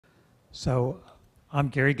So I'm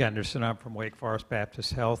Gary Gunderson. I'm from Wake Forest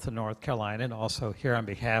Baptist Health in North Carolina, and also here on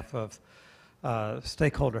behalf of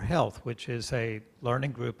Stakeholder Health, which is a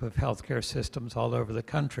learning group of healthcare systems all over the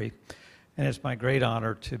country. And it's my great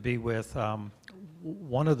honor to be with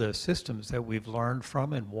one of the systems that we've learned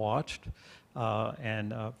from and watched,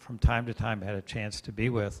 and from time to time had a chance to be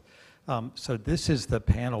with. So this is the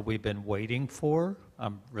panel we've been waiting for.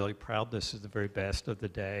 I'm really proud this is the very best of the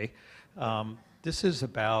day. This is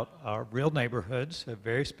about real neighborhoods, a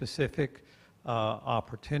very specific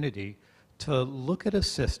opportunity to look at a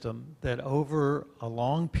system that over a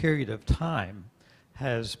long period of time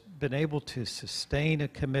has been able to sustain a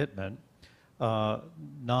commitment,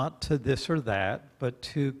 not to this or that, but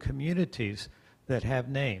to communities that have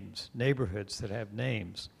names, neighborhoods that have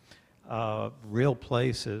names, real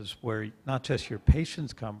places where not just your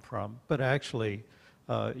patients come from, but actually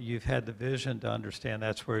you've had the vision to understand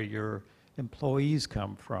that's where your employees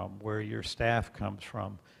come from, where your staff comes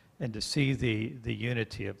from, and to see the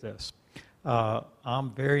unity of this.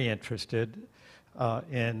 I'm very interested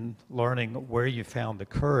in learning where you found the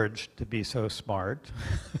courage to be so smart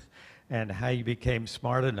and how you became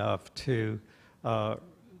smart enough to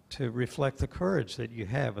reflect the courage that you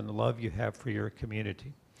have and the love you have for your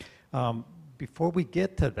community. Before we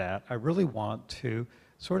get to that, I really want to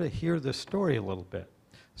sort of hear the story a little bit.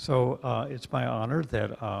 So it's my honor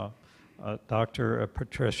that Dr.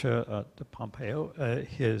 Patricia DePompei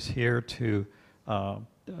is here to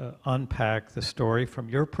unpack the story from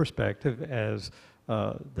your perspective as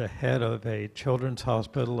the head of a children's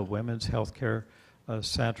hospital, a women's healthcare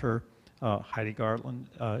center. Heidi Gartland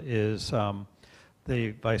is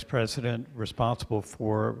the vice president responsible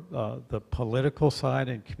for the political side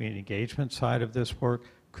and community engagement side of this work.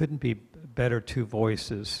 Couldn't be better two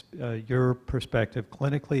voices. Your perspective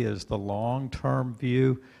clinically is the long-term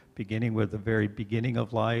view, beginning with the very beginning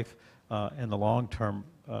of life, and the long-term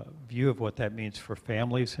view of what that means for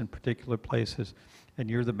families in particular places. And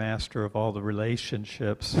you're the master of all the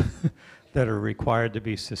relationships that are required to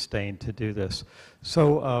be sustained to do this.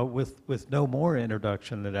 So with no more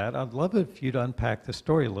introduction to that, I'd love it if you'd unpack the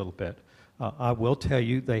story a little bit. I will tell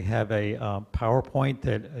you they have a PowerPoint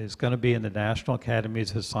that is going to be in the National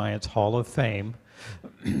Academies of Science Hall of Fame,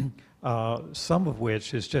 some of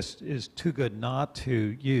which is too good not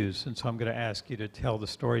to use, and so I'm going to ask you to tell the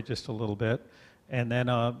story just a little bit, and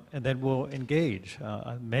then we'll engage.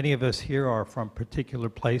 Many of us here are from particular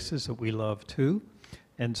places that we love too,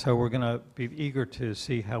 and so we're going to be eager to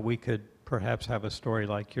see how we could perhaps have a story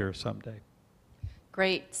like yours someday.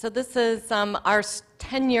 Great. So this is our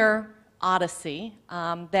 10-year odyssey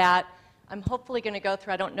that I'm hopefully going to go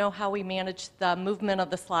through. I don't know how we manage the movement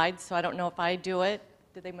of the slides, so I don't know if I do it.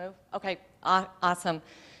 Did they move? Okay, awesome.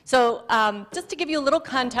 So just to give you a little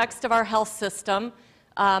context of our health system,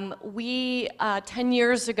 we 10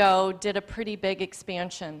 years ago did a pretty big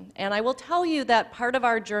expansion. And I will tell you that part of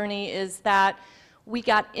our journey is that we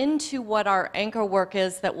got into what our anchor work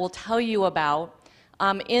is that we'll tell you about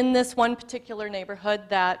in this one particular neighborhood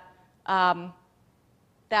that,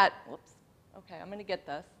 whoops, okay, I'm going to get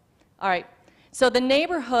this. All right. So the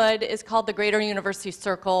neighborhood is called the Greater University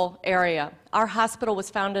Circle area. Our hospital was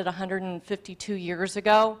founded 152 years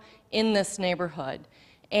ago in this neighborhood.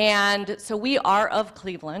 And so we are of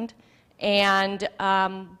Cleveland. And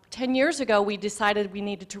 10 years ago, we decided we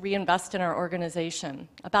needed to reinvest in our organization.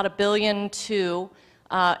 About $1.2 billion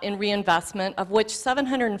in reinvestment, of which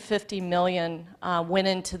 $750 million went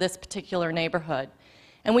into this particular neighborhood.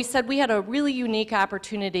 And we said we had a really unique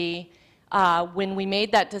opportunity when we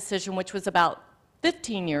made that decision, which was about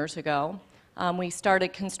 15 years ago. We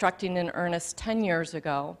started constructing in earnest 10 years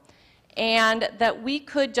ago. And that we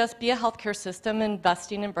could just be a healthcare system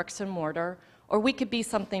investing in bricks and mortar, or we could be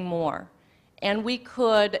something more. And we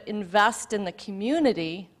could invest in the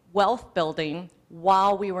community wealth building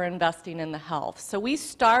while we were investing in the health. So we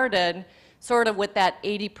started sort of with that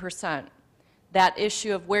 80%, that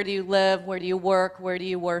issue of where do you live, where do you work, where do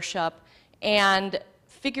you worship, and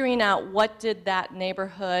figuring out what did that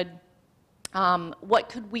neighborhood, what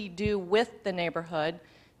could we do with the neighborhood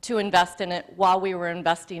to invest in it while we were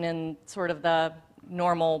investing in sort of the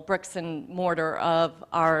normal bricks and mortar of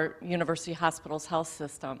our university hospital's health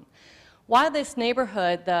system. Why this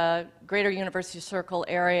neighborhood, the Greater University Circle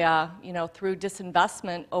area, you know, through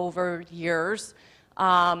disinvestment over years,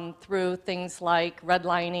 through things like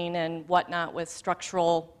redlining and whatnot with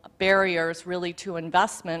structural barriers really to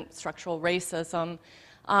investment, structural racism,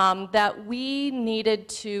 that we needed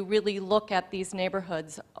to really look at these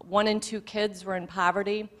neighborhoods. 1 in 2 kids were in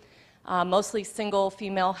poverty, mostly single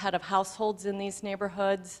female head of households in these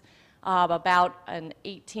neighborhoods. about an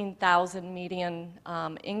 18,000 median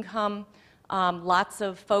income. Lots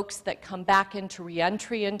of folks that come back into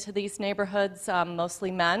reentry into these neighborhoods,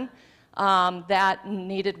 mostly men, that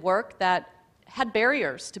needed work, that had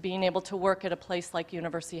barriers to being able to work at a place like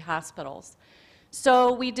university hospitals.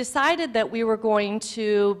 So we decided that we were going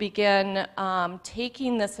to begin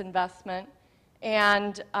taking this investment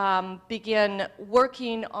and begin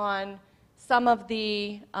working on some of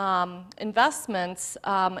the investments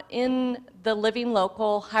in the living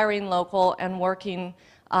local, hiring local, and working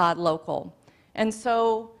local. And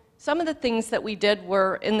so some of the things that we did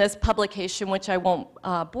were in this publication, which I won't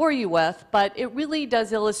bore you with, but it really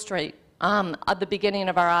does illustrate the beginning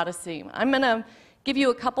of our odyssey. I'm going to give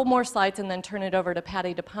you a couple more slides and then turn it over to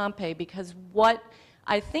Patti DePompei, because what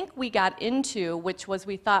I think we got into, which was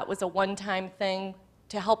we thought was a one-time thing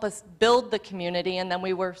to help us build the community, and then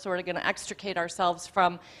we were sort of going to extricate ourselves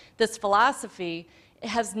from this philosophy, it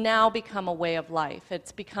has now become a way of life.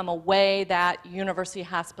 It's become a way that University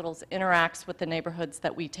Hospitals interacts with the neighborhoods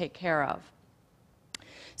that we take care of.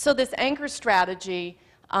 So this anchor strategy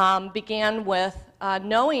began with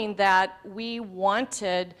knowing that we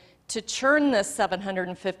wanted to churn this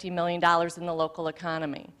 $750 million in the local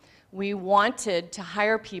economy. We wanted to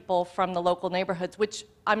hire people from the local neighborhoods, which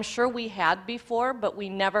I'm sure we had before, but we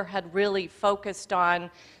never had really focused on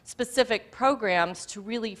specific programs to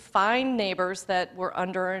really find neighbors that were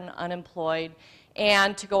under and unemployed,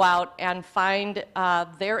 and to go out and find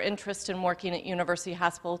their interest in working at university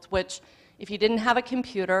hospitals, which if you didn't have a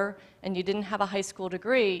computer and you didn't have a high school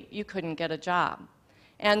degree, you couldn't get a job.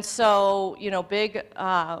 And so, you know, big,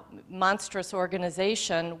 monstrous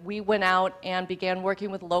organization, we went out and began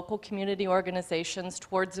working with local community organizations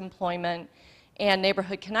towards employment and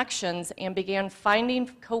neighborhood connections, and began finding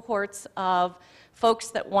cohorts of folks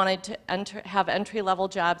that wanted to have entry-level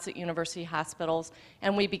jobs at university hospitals.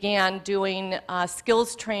 And we began doing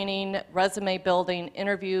skills training, resume building,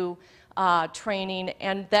 interview training,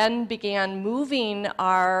 and then began moving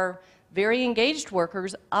our very engaged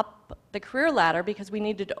workers up the career ladder because we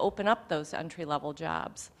needed to open up those entry-level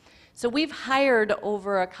jobs. So we've hired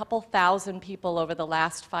over a couple thousand people over the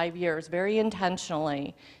last 5 years, very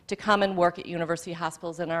intentionally, to come and work at university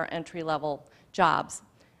hospitals in our entry-level jobs.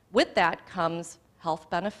 With that comes health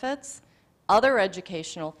benefits, other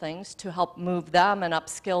educational things to help move them and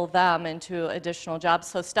upskill them into additional jobs.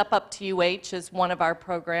 So Step Up to UH is one of our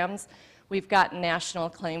programs. We've gotten national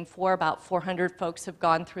acclaim for. About 400 folks have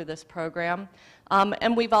gone through this program.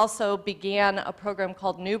 And we've also began a program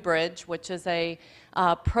called New Bridge, which is a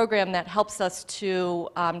program that helps us to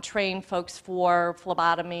train folks for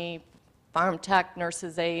phlebotomy, farm tech,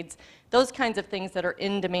 nurses' aides, those kinds of things that are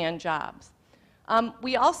in-demand jobs.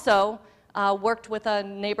 We also worked with a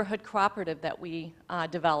neighborhood cooperative that we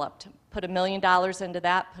developed. Put $1 million into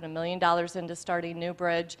that, put $1 million into starting New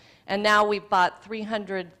Bridge, and now we've bought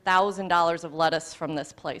 $300,000 of lettuce from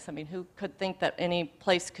this place. I mean, who could think that any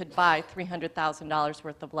place could buy $300,000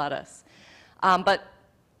 worth of lettuce? But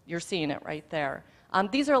you're seeing it right there.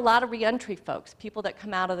 These are a lot of reentry folks, people that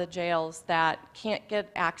come out of the jails that can't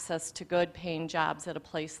get access to good paying jobs at a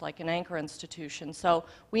place like an anchor institution. So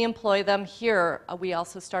we employ them here. We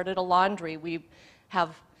also started a laundry. We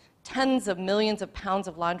have tens of millions of pounds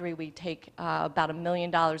of laundry. We take about $1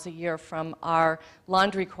 million a year from our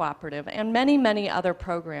laundry cooperative, and many, many other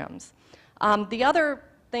programs. The other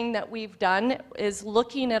thing that we've done is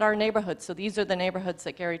looking at our neighborhoods. So these are the neighborhoods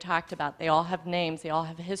that Gary talked about. They all have names, they all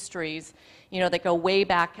have histories, you know, that go way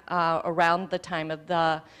back around the time of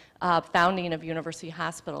the founding of university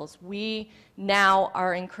hospitals. We now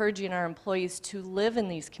are encouraging our employees to live in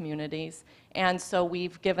these communities, and so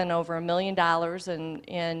we've given over $1 million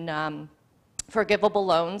in forgivable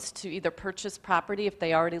loans to either purchase property if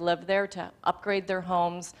they already live there, to upgrade their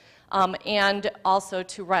homes, and also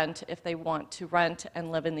to rent if they want to rent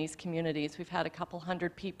and live in these communities. We've had a couple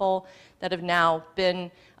hundred people that have now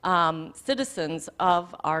been citizens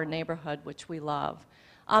of our neighborhood, which we love.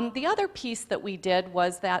 The other piece that we did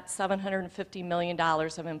was that $750 million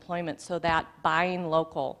of employment, so that buying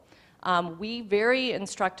local. We very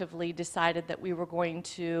instructively decided that we were going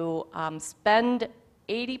to spend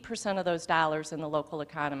 80% of those dollars in the local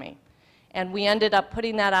economy. And we ended up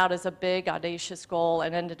putting that out as a big, audacious goal,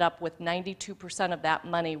 and ended up with 92% of that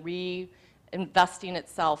money reinvesting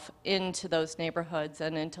itself into those neighborhoods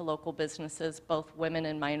and into local businesses, both women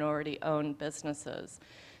and minority-owned businesses.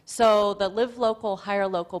 So the live local, hire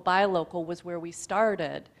local, buy local was where we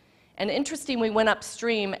started. And interesting, we went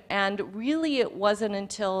upstream, and really it wasn't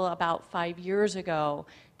until about 5 years ago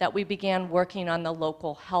that we began working on the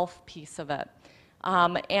local health piece of it.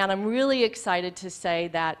 And I'm really excited to say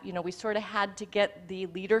that, you know, we sort of had to get the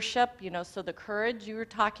leadership, you know, so the courage you were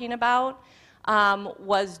talking about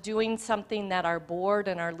was doing something that our board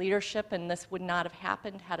and our leadership, and this would not have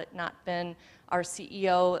happened had it not been our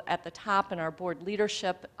CEO at the top and our board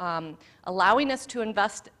leadership allowing us to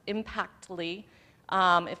invest impactfully,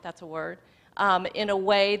 if that's a word, in a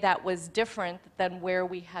way that was different than where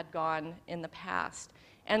we had gone in the past.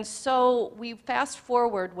 And so we fast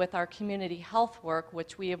forward with our community health work,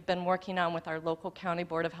 which we have been working on with our local county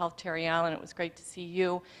board of health, Terry Allen. It was great to see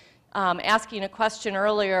you. Asking a question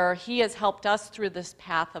earlier, he has helped us through this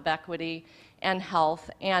path of equity and health,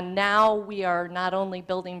 and now we are not only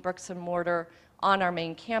building bricks and mortar on our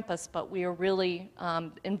main campus, but we are really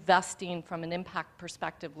investing from an impact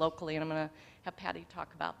perspective locally, and I'm going to have Patti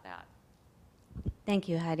talk about that. Thank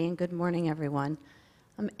you, Heidi, and good morning, everyone.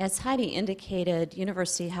 As Heidi indicated,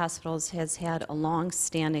 University Hospitals has had a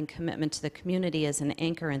long-standing commitment to the community as an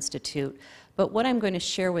anchor institute, but what I'm going to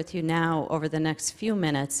share with you now over the next few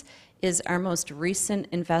minutes is our most recent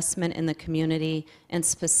investment in the community, and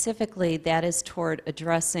specifically that is toward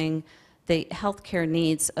addressing the healthcare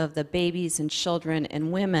needs of the babies and children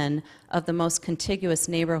and women of the most contiguous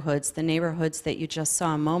neighborhoods, the neighborhoods that you just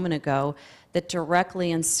saw a moment ago, that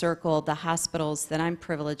directly encircle the hospitals that I'm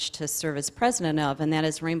privileged to serve as president of, and that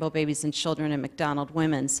is Rainbow Babies and Children and McDonald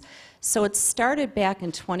Women's. So it started back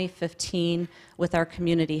in 2015 with our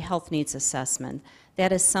community health needs assessment.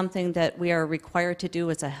 That is something that we are required to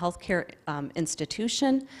do as a healthcare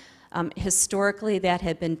institution. Historically, that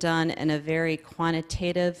had been done in a very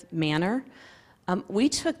quantitative manner. We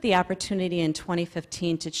took the opportunity in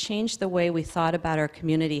 2015 to change the way we thought about our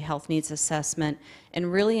community health needs assessment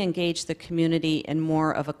and really engage the community in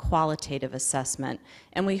more of a qualitative assessment.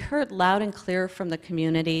 And we heard loud and clear from the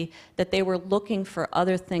community that they were looking for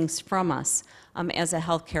other things from us as a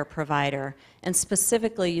healthcare provider. And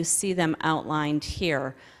specifically, you see them outlined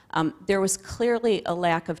here. There was clearly a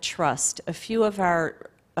lack of trust. A few of our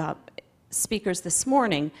speakers this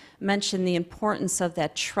morning mentioned the importance of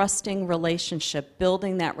that trusting relationship,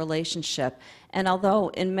 building that relationship. And although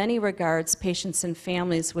in many regards patients and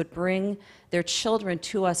families would bring their children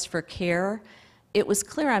to us for care, it was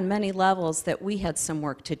clear on many levels that we had some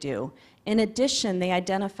work to do. In addition, they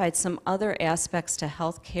identified some other aspects to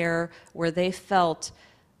health care where they felt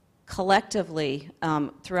collectively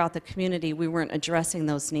throughout the community we weren't addressing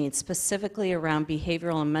those needs, specifically around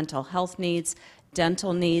behavioral and mental health needs,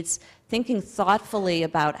 dental needs, thinking thoughtfully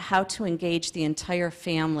about how to engage the entire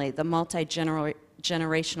family, the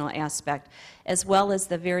multi-generational aspect, as well as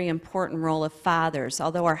the very important role of fathers.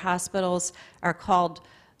 Although our hospitals are called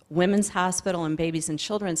Women's Hospital and Babies and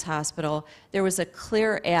Children's Hospital, there was a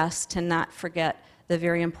clear ask to not forget the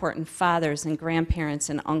very important fathers and grandparents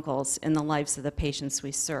and uncles in the lives of the patients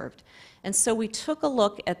we served. And so we took a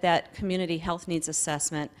look at that community health needs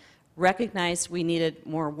assessment, recognized we needed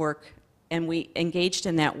more work, and we engaged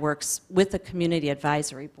in that work with the Community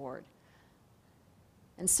Advisory Board.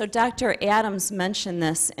 And so Dr. Adams mentioned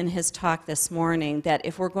this in his talk this morning, that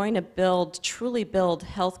if we're going to truly build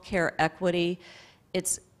healthcare equity,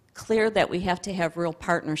 it's clear that we have to have real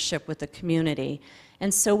partnership with the community.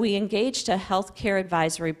 And so we engaged a healthcare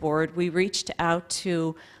advisory board. We reached out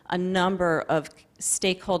to a number of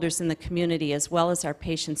stakeholders in the community as well as our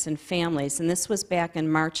patients and families, and this was back in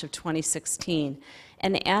March of 2016,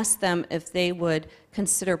 and asked them if they would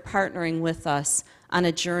consider partnering with us on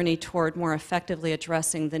a journey toward more effectively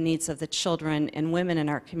addressing the needs of the children and women in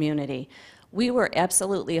our community. We were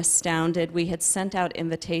absolutely astounded. We had sent out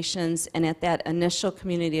invitations, and at that initial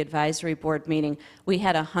Community Advisory Board meeting, we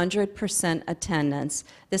had 100% attendance.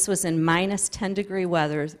 This was in minus 10-degree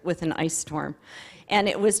weather with an ice storm. And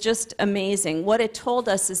it was just amazing. What it told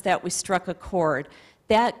us is that we struck a chord.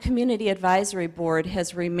 That Community Advisory Board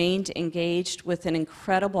has remained engaged with an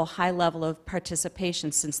incredible high level of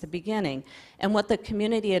participation since the beginning. And what the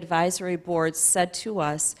Community Advisory Board said to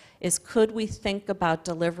us is, could we think about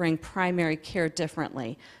delivering primary care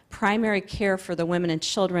differently? Primary care for the women and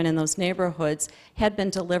children in those neighborhoods had been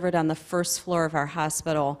delivered on the first floor of our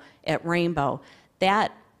hospital at Rainbow.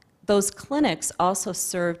 Those clinics also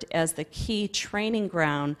served as the key training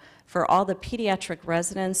ground for all the pediatric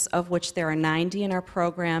residents, of which there are 90 in our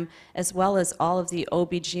program, as well as all of the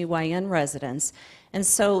OBGYN residents. And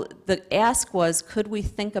so the ask was, could we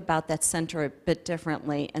think about that center a bit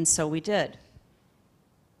differently? And so we did.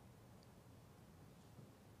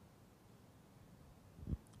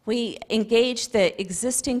 We engaged the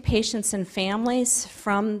existing patients and families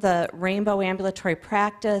from the Rainbow Ambulatory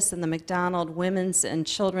Practice and the McDonald Women's and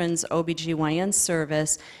Children's OBGYN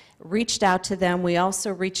service. reached out to them. We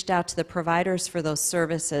also reached out to the providers for those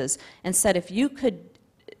services and said, if you could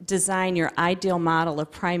design your ideal model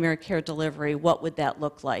of primary care delivery, what would that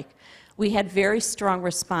look like? We had very strong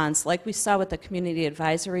response. Like we saw with the Community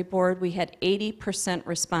Advisory Board, we had 80%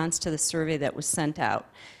 response to the survey that was sent out.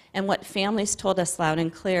 And what families told us loud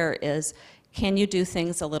and clear is, can you do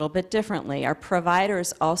things a little bit differently? Our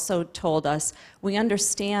providers also told us, we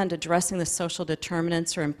understand addressing the social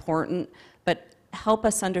determinants are important, but help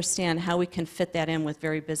us understand how we can fit that in with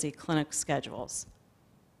very busy clinic schedules.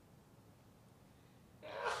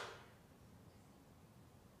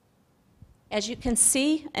 As you can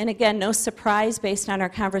see, and again, no surprise based on our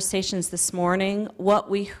conversations this morning, what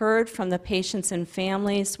we heard from the patients and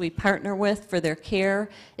families we partner with for their care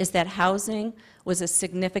is that housing was a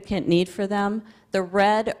significant need for them. The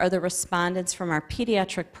red are the respondents from our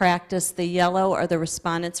pediatric practice. The yellow are the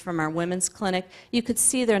respondents from our women's clinic. You could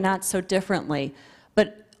see they're not so differently,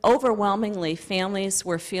 but overwhelmingly, families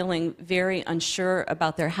were feeling very unsure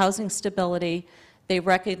about their housing stability. They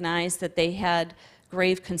recognized that they had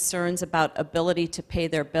grave concerns about ability to pay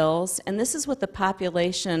their bills, and this is with the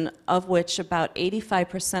population of which about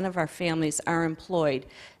 85% of our families are employed.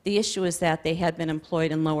 The issue is that they had been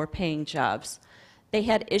employed in lower paying jobs. They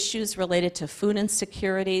had issues related to food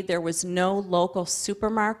insecurity. There was no local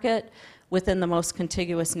supermarket within the most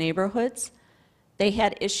contiguous neighborhoods. They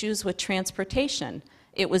had issues with transportation.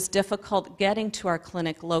 It was difficult getting to our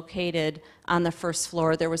clinic located on the first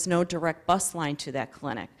floor. There was no direct bus line to that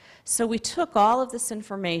clinic. So we took all of this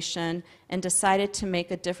information and decided to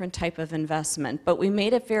make a different type of investment. But we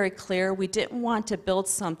made it very clear we didn't want to build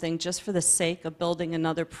something just for the sake of building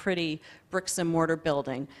another pretty bricks and mortar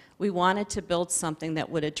building. We wanted to build something that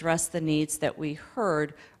would address the needs that we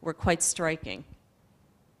heard were quite striking.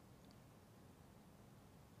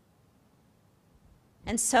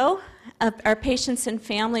 And so our patients and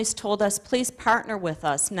families told us, please partner with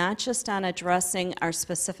us, not just on addressing our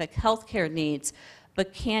specific healthcare needs,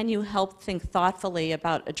 but can you help think thoughtfully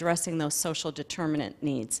about addressing those social determinant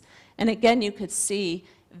needs? And again, you could see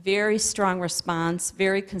very strong response,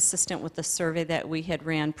 very consistent with the survey that we had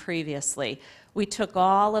ran previously. We took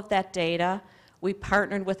all of that data, we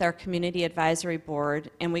partnered with our Community Advisory Board,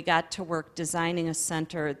 and we got to work designing a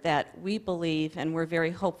center that we believe and we're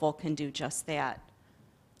very hopeful can do just that.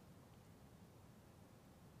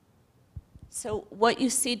 So what you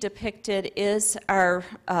see depicted is our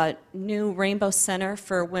new Rainbow Center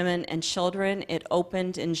for Women and Children. It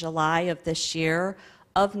opened in July of this year.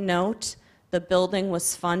 Of note, the building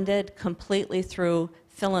was funded completely through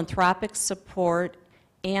philanthropic support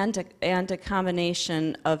and a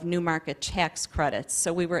combination of new market tax credits.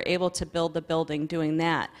 So we were able to build the building doing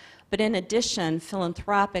that. But in addition,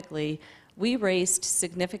 philanthropically, we raised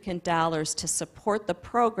significant dollars to support the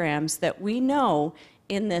programs that we know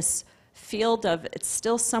in this field of, it's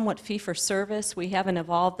still somewhat fee-for-service, we haven't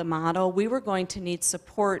evolved the model. We were going to need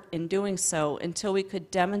support in doing so until we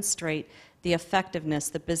could demonstrate the effectiveness,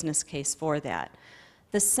 the business case for that.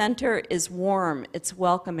 The center is warm, it's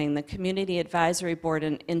welcoming. The Community Advisory Board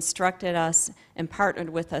instructed us and partnered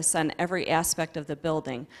with us on every aspect of the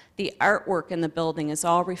building. The artwork in the building is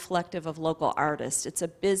all reflective of local artists. It's a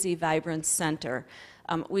busy, vibrant center.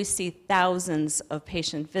 We see thousands of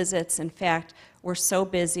patient visits. In fact, we're so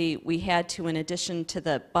busy, we had to, in addition to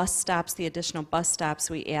the bus stops, the additional bus stops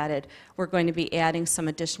we added, we're going to be adding some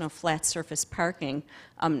additional flat surface parking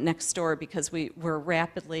next door because we're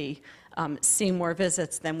rapidly seeing more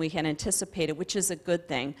visits than we had anticipated, which is a good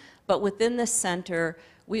thing. But within the center,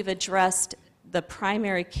 we've addressed the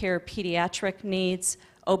primary care pediatric needs,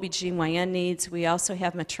 OBGYN needs. We also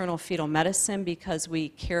have maternal fetal medicine because we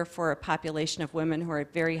care for a population of women who are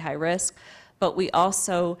at very high risk. But we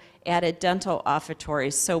also added dental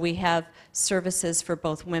offertories, so we have services for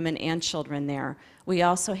both women and children there. We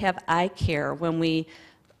also have eye care. When we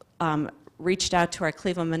reached out to our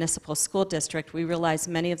Cleveland Municipal School District, we realized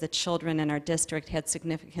many of the children in our district had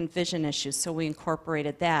significant vision issues, so we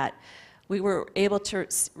incorporated that. We were able to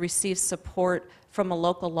receive support from a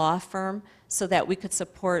local law firm so that we could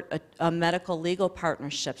support a medical legal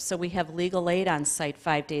partnership. So we have legal aid on site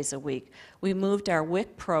 5 days a week. We moved our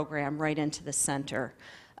WIC program right into the center.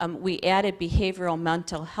 We added behavioral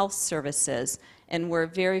mental health services, and we're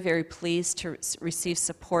very, very pleased to receive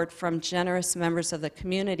support from generous members of the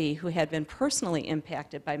community who had been personally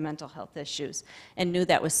impacted by mental health issues and knew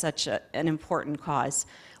that was such an important cause.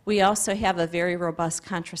 We also have a very robust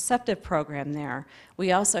contraceptive program there.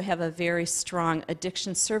 We also have a very strong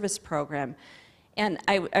addiction service program. And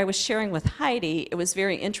I was sharing with Heidi, it was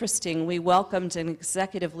very interesting. We welcomed an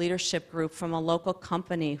executive leadership group from a local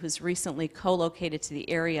company who's recently co-located to the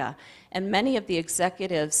area. And many of the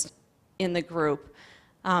executives in the group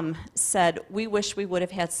said, we wish we would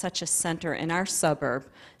have had such a center in our suburb.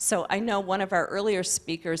 So I know one of our earlier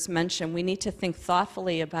speakers mentioned we need to think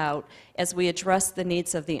thoughtfully about, as we address the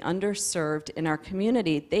needs of the underserved in our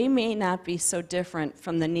community, they may not be so different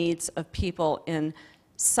from the needs of people in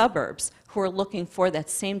suburbs who are looking for that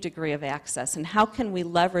same degree of access, and how can we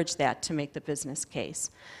leverage that to make the business case.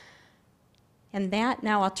 And that,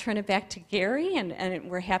 now I'll turn it back to Gary, and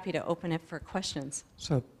we're happy to open it for questions.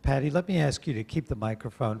 So, Patti, let me ask you to keep the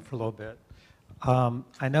microphone for a little bit.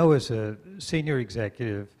 I know as a senior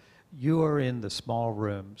executive, you are in the small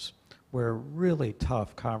rooms where really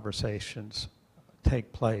tough conversations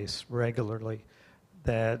take place regularly,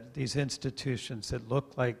 that these institutions that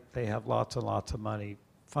look like they have lots and lots of money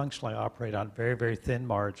functionally operate on very, very thin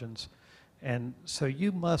margins. And so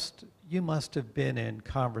you must have been in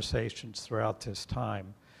conversations throughout this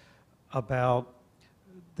time about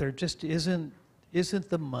there just isn't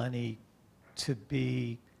the money to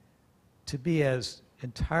be as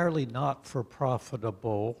entirely not for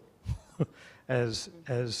profitable as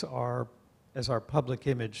our public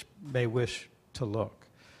image may wish to look.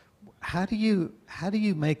 How do you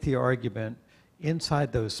make the argument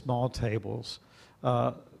inside those small tables?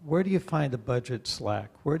 Where do you find the budget slack?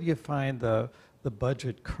 Where do you find the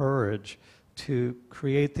budget courage to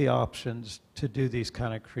create the options to do these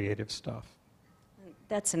kind of creative stuff?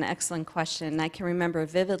 That's an excellent question. I can remember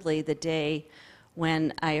vividly the day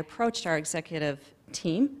when I approached our executive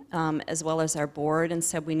team, as well as our board, and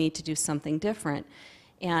said we need to do something different.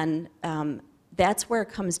 And that's where it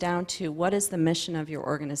comes down to, what is the mission of your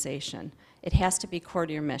organization? It has to be core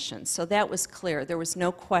to your mission. So that was clear. There was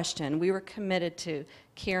no question. We were committed to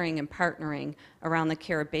caring and partnering around the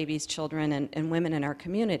care of babies, children, and women in our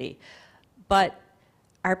community. But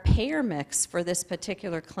our payer mix for this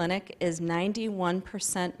particular clinic is 91%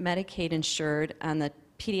 Medicaid insured on the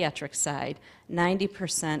pediatric side,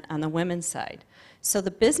 90% on the women's side. So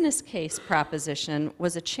the business case proposition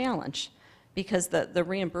was a challenge, because the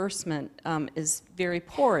reimbursement is very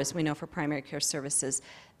poor, as we know, for primary care services.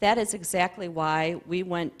 That is exactly why we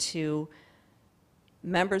went to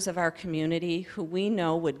members of our community who we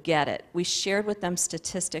know would get it. We shared with them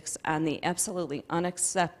statistics on the absolutely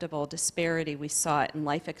unacceptable disparity we saw in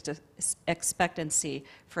life expectancy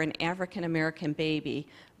for an African American baby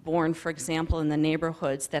born, for example, in the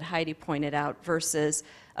neighborhoods that Heidi pointed out, versus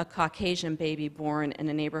a Caucasian baby born in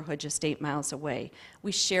a neighborhood just 8 miles away.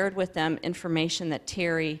 We shared with them information that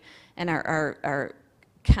Terry and our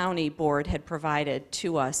county board had provided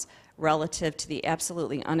to us relative to the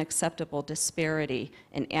absolutely unacceptable disparity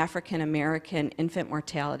in African American infant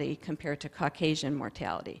mortality compared to Caucasian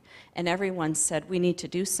mortality. And everyone said, we need to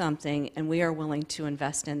do something, and we are willing to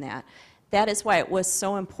invest in that. That is why it was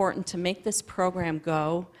so important to make this program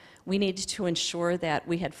go. We needed to ensure that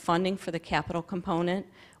we had funding for the capital component.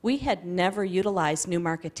 We had never utilized new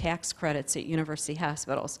market tax credits at university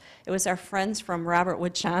hospitals. It was our friends from Robert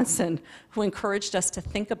Wood Johnson who encouraged us to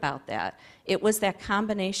think about that. It was that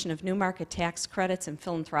combination of new market tax credits and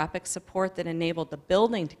philanthropic support that enabled the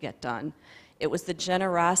building to get done. It was the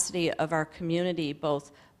generosity of our community,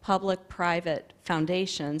 both public, private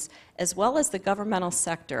foundations, as well as the governmental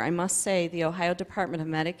sector. I must say the Ohio Department of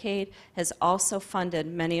Medicaid has also funded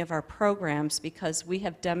many of our programs because we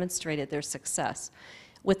have demonstrated their success.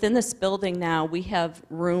 Within this building now, we have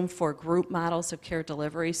room for group models of care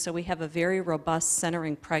delivery, so we have a very robust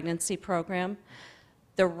centering pregnancy program.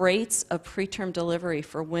 The rates of preterm delivery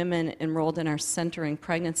for women enrolled in our centering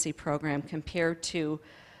pregnancy program compared to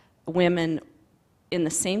women in the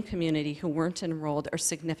same community who weren't enrolled are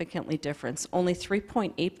significantly different. Only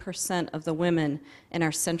 3.8% of the women in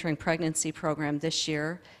our centering pregnancy program this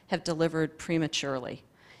year have delivered prematurely.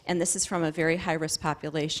 And this is from a very high-risk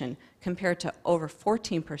population compared to over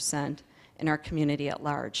 14% in our community at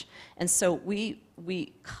large. And so we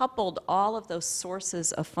coupled all of those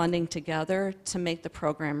sources of funding together to make the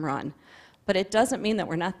program run. But it doesn't mean that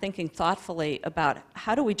we're not thinking thoughtfully about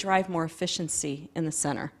how do we drive more efficiency in the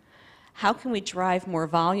center? How can we drive more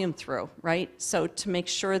volume through, right? So to make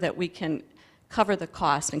sure that we can cover the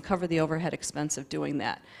cost and cover the overhead expense of doing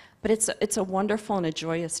that. But it's a wonderful and a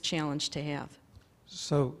joyous challenge to have.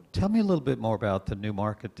 So tell me a little bit more about the new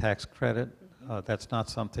market tax credit. That's not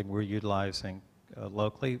something we're utilizing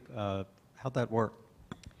locally. How'd that work?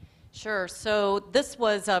 Sure. So this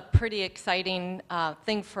was a pretty exciting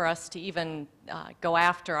thing for us to even go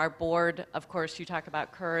after. Our board, of course, you talk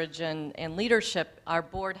about courage and leadership. Our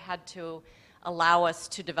board had to allow us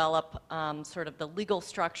to develop sort of the legal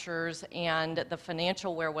structures and the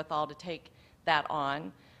financial wherewithal to take that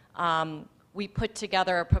on. We put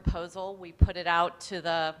together a proposal. We put it out to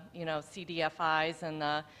the CDFIs and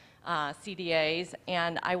the CDAs,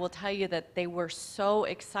 and I will tell you that they were so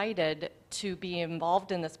excited to be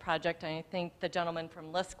involved in this project. And I think the gentleman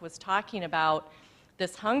from LISC was talking about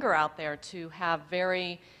this hunger out there to have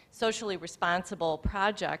very socially responsible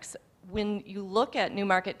projects. When you look at new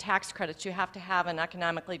market tax credits, you have to have an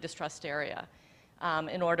economically distressed area.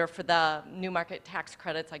 In order for the new market tax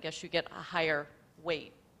credits, I guess you get a higher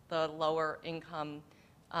weight, the lower income,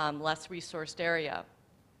 less resourced area.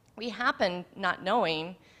 We happen, not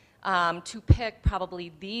knowing, to pick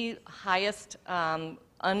probably the highest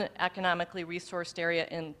uneconomically resourced area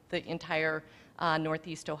in the entire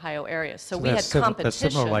Northeast Ohio area. So we had competition. That's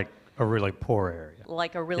similar like a really poor area.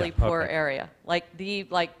 Like a really poor area. Like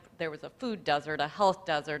there was a food desert, a health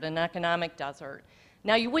desert, an economic desert.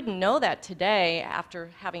 Now you wouldn't know that today after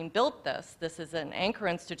having built this. This is an anchor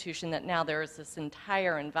institution that now there is this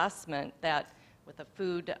entire investment that with a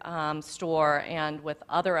food store and with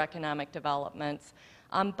other economic developments.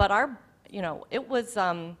 But it was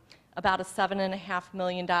about a $7.5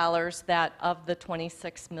 million that of the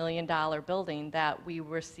 $26 million building that we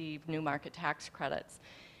received new market tax credits.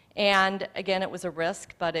 And again, it was a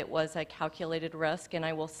risk, but it was a calculated risk. And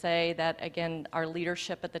I will say that, again, our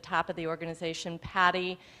leadership at the top of the organization,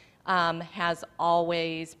 Patti, has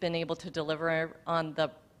always been able to deliver on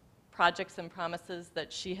the projects and promises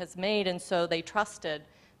that she has made. And so they trusted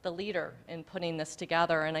the leader in putting this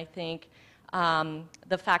together. And I think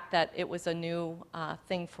the fact that it was a new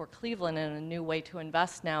thing for Cleveland and a new way to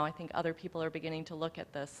invest now, I think other people are beginning to look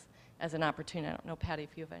at this as an opportunity. I don't know, Patti,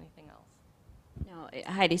 if you have anything else. No,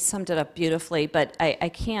 Heidi summed it up beautifully, but I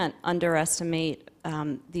can't underestimate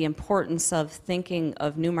the importance of thinking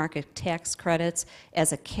of new market tax credits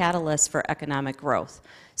as a catalyst for economic growth.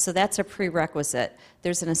 So that's a prerequisite.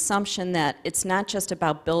 There's an assumption that it's not just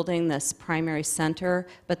about building this primary center,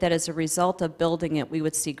 but that as a result of building it, we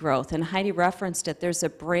would see growth. And Heidi referenced it. There's a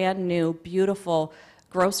brand new, beautiful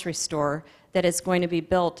grocery store that is going to be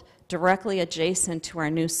built directly adjacent to our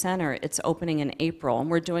new center. It's opening in April, and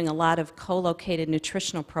we're doing a lot of co-located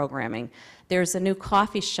nutritional programming. There's a new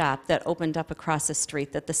coffee shop that opened up across the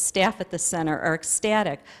street that the staff at the center are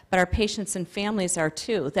ecstatic, but our patients and families are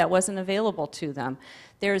too. That wasn't available to them.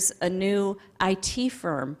 There's a new IT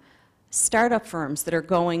firm, startup firms that are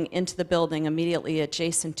going into the building immediately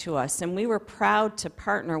adjacent to us, and we were proud to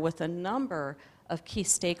partner with a number of key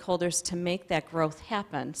stakeholders to make that growth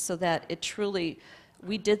happen so that it truly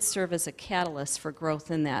we did serve as a catalyst for growth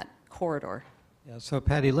in that corridor. Yeah, so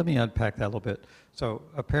Patti, let me unpack that a little bit. So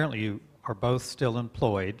apparently you are both still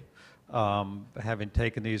employed, having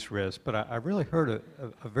taken these risks, but I really heard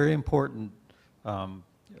a very important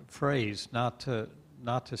phrase not to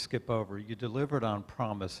skip over. You delivered on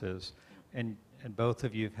promises, and both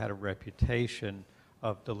of you have had a reputation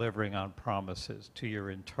of delivering on promises to your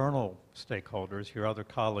internal stakeholders, your other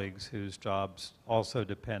colleagues whose jobs also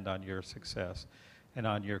depend on your success, and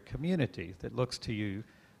on your community that looks to you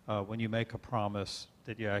when you make a promise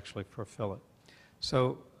that you actually fulfill it.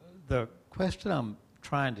 So the question I'm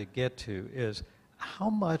trying to get to is how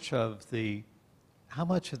much of the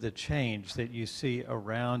change that you see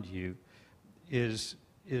around you is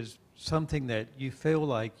something that you feel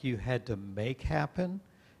like you had to make happen,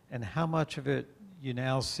 and how much of it you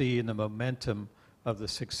now see in the momentum of the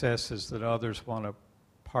successes that others want to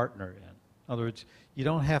partner in? In other words, you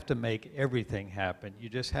don't have to make everything happen. You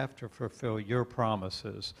just have to fulfill your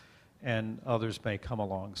promises, and others may come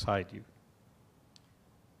alongside you.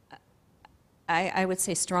 I would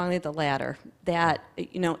say strongly the latter, that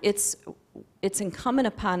it's incumbent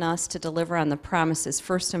upon us to deliver on the promises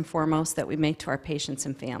first and foremost that we make to our patients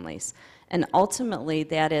and families. And ultimately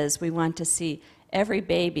that is we want to see every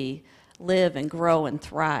baby live and grow and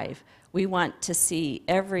thrive. We want to see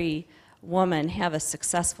every woman have a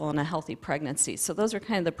successful and a healthy pregnancy. So those are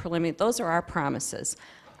kind of the preliminary, those are our promises.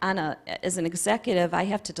 As an executive, I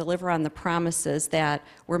have to deliver on the promises that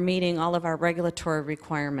we're meeting all of our regulatory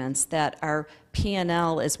requirements, that our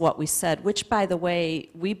P&L is what we said, which, by the way,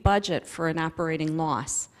 we budget for an operating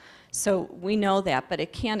loss. So we know that, but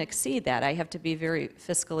it can't exceed that. I have to be very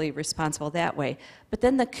fiscally responsible that way. But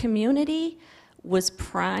then the community was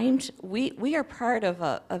primed. We are part of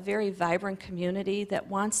a very vibrant community that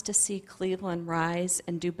wants to see Cleveland rise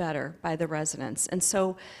and do better by the residents. And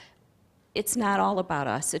so it's not all about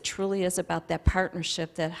us. It truly is about that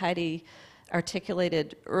partnership that Heidi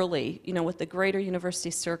articulated early, with the Greater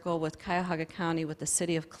University Circle, with Cuyahoga County, with the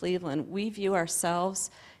City of Cleveland. We view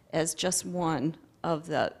ourselves as just one of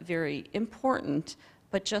the very important,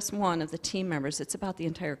 but just one of the team members. It's about the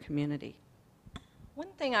entire community.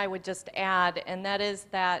 One thing I would just add, and that is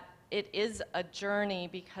that it is a journey,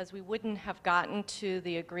 because we wouldn't have gotten to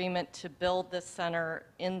the agreement to build this center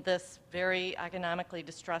in this very economically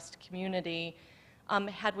distressed community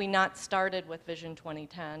had we not started with Vision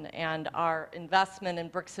 2010, and our investment in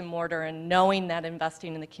bricks and mortar, and knowing that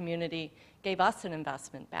investing in the community gave us an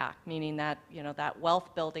investment back, meaning that, you know, that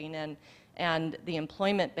wealth building and the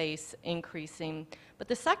employment base increasing. But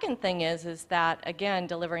the second thing is that, again,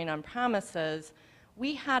 delivering on promises.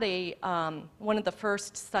 We had one of the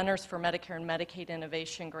first Centers for Medicare and Medicaid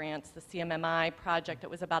Innovation grants, the CMMI project. It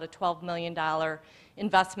was about a $12 million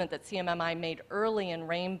investment that CMMI made early in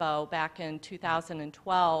Rainbow back in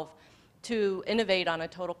 2012 to innovate on a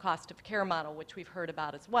total cost of care model, which we've heard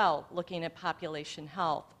about as well, looking at population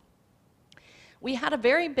health. We had a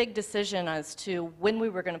very big decision as to when we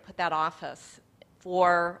were going to put that office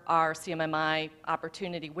for our CMMI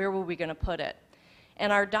opportunity. Where were we going to put it?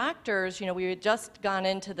 And our doctors, you know, we had just gone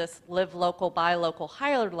into this live local, buy local,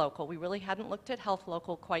 hire local. We really hadn't looked at health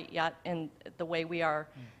local quite yet in the way we are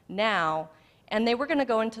now. And they were going to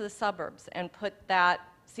go into the suburbs and put that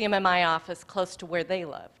CMMI office close to where they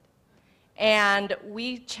lived. And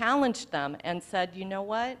we challenged them and said, you know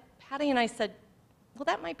what? Patti and I said, well,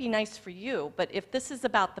 that might be nice for you, but if this is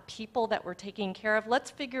about the people that we're taking care of, let's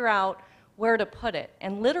figure out where to put it.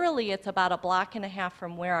 And literally, it's about a block and a half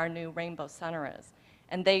from where our new Rainbow Center is.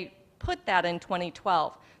 And they put that in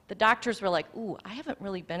 2012. The doctors were like, ooh, I haven't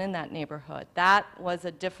really been in that neighborhood. That was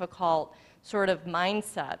a difficult sort of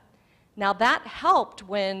mindset. Now that helped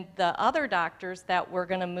when the other doctors that were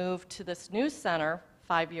going to move to this new center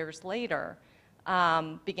 5 years later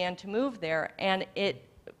began to move there, and it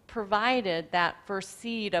provided that first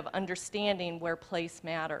seed of understanding where place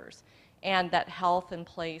matters, and that health and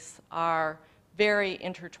place are very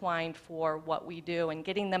intertwined for what we do, and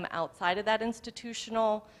getting them outside of that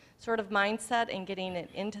institutional sort of mindset and getting it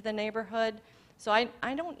into the neighborhood. So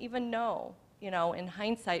I don't even know, you know, in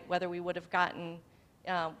hindsight, whether we would have gotten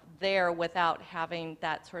there without having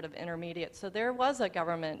that sort of intermediate. So there was a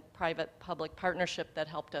government-private-public partnership that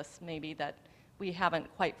helped us, maybe, that we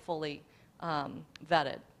haven't quite fully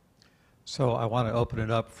vetted. So I want to open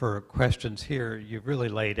it up for questions here. You've really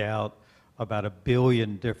laid out about 1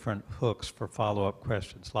 billion different hooks for follow-up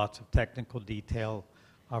questions, lots of technical detail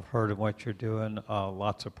I've heard of what you're doing,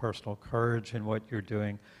 lots of personal courage in what you're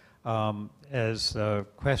doing. As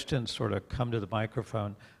questions sort of come to the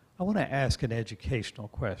microphone, I want to ask an educational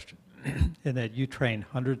question in that you train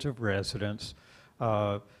hundreds of residents,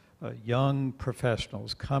 young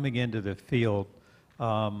professionals coming into the field.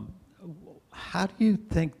 How do you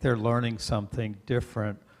think they're learning something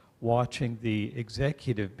different watching the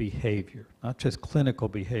executive behavior, not just clinical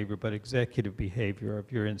behavior, but executive behavior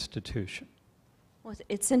of your institution? Well,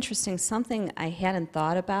 it's interesting. Something I hadn't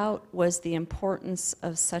thought about was the importance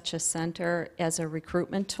of such a center as a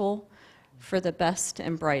recruitment tool for the best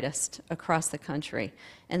and brightest across the country.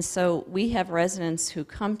 And so we have residents who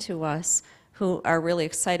come to us who are really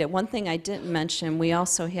excited. One thing I didn't mention, we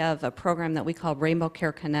also have a program that we call Rainbow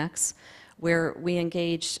Care Connects, where we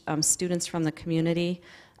engage students from the community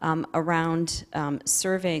around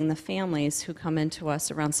surveying the families who come into us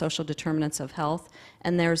around social determinants of health.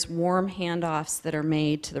 And there's warm handoffs that are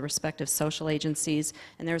made to the respective social agencies,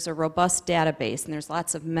 and there's a robust database, and there's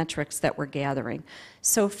lots of metrics that we're gathering.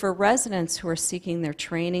 So for residents who are seeking their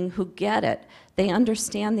training, who get it, they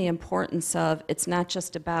understand the importance of, it's not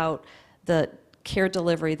just about the care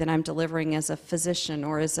delivery that I'm delivering as a physician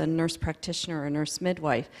or as a nurse practitioner or a nurse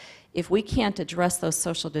midwife. If we can't address those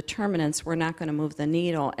social determinants, we're not going to move the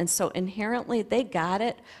needle. And so inherently, they got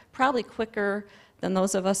it probably quicker than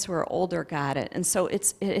those of us who are older got it. And so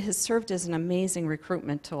it has served as an amazing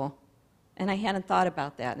recruitment tool. And I hadn't thought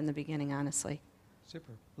about that in the beginning, honestly.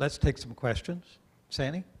 Super. Let's take some questions.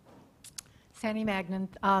 Sandy? Sandy Magnan,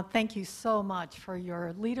 thank you so much for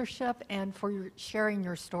your leadership and for sharing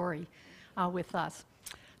your story with us.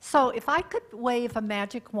 So if I could wave a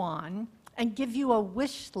magic wand and give you a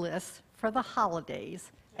wish list for the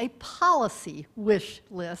holidays, a policy wish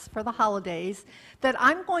list for the holidays that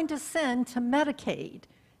I'm going to send to Medicaid,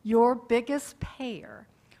 your biggest payer,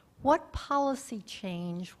 what policy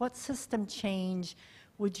change, what system change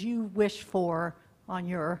would you wish for on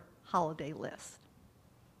your holiday list?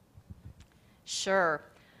 Sure.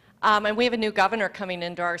 And we have a new governor coming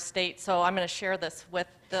into our state, so I'm going to share this with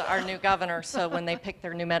our new governor, so when they pick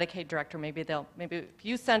their new Medicaid director, maybe if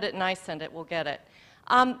you send it and I send it, we'll get it.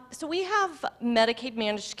 So we have Medicaid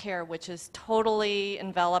managed care, which has totally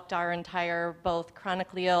enveloped our entire, both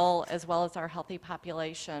chronically ill as well as our healthy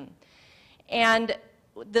population. And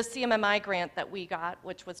the CMMI grant that we got,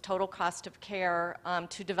 which was total cost of care,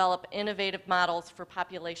 to develop innovative models for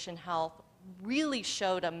population health, really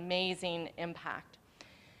showed amazing impact.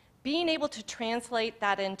 Being able to translate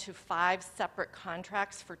that into 5 separate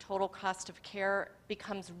contracts for total cost of care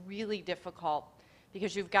becomes really difficult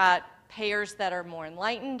because you've got payers that are more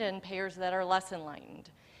enlightened and payers that are less enlightened.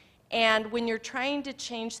 And when you're trying to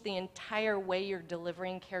change the entire way you're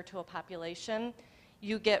delivering care to a population,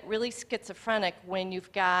 you get really schizophrenic when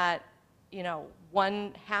you've got, you know,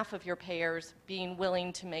 1/2 of your payers being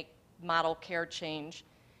willing to make model care change,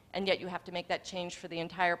 and yet you have to make that change for the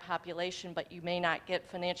entire population, but you may not get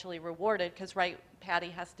financially rewarded because, right, Patti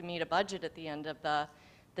has to meet a budget at the end of the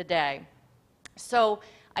day. So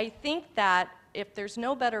I think that if there's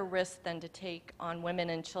no better risk than to take on women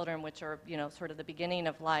and children, which are, you know, sort of the beginning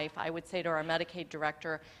of life, I would say to our Medicaid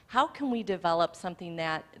director, how can we develop something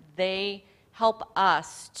that they help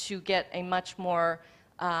us to get a much more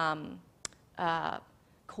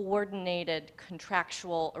coordinated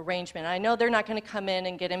contractual arrangement? I know they're not going to come in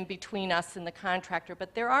and get in between us and the contractor,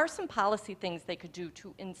 but there are some policy things they could do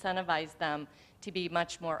to incentivize them to be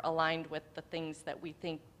much more aligned with the things that we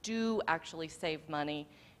think do actually save money,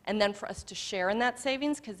 and then for us to share in that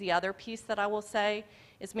savings, because the other piece that I will say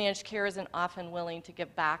is managed care isn't often willing to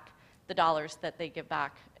give back the dollars that they give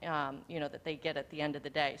back, you know, that they get at the end of the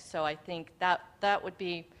day. So I think that would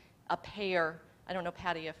be a payer. I don't know,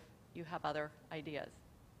 Patti, if you have other ideas.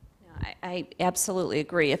 I absolutely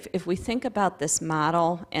agree. If we think about this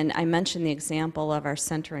model, and I mentioned the example of our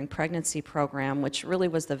Centering Pregnancy program, which really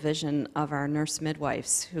was the vision of our nurse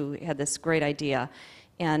midwives who had this great idea,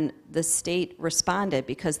 and the state responded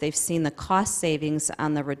because they've seen the cost savings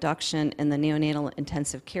on the reduction in the neonatal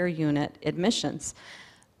intensive care unit admissions.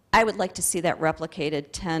 I would like to see that replicated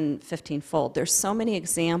 10, 15-fold. There's so many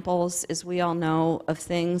examples, as we all know, of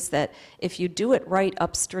things that if you do it right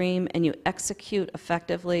upstream and you execute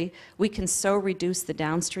effectively, we can so reduce the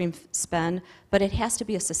downstream spend, but it has to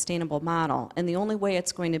be a sustainable model. And the only way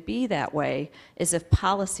it's going to be that way is if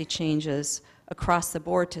policy changes across the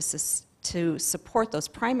board to support those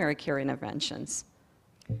primary care interventions.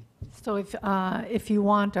 So if you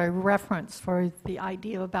want a reference for the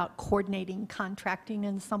idea about coordinating contracting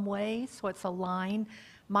in some way, so it's a line,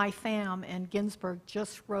 My FAM and Ginsburg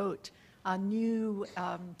just wrote a new,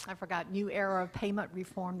 new era of payment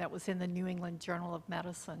reform that was in the New England Journal of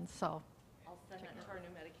Medicine. So I'll send that to our new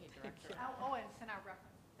Medicaid director. and send our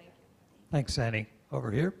reference. Thank you. Thanks, Annie.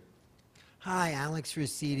 Over here. Hi, Alex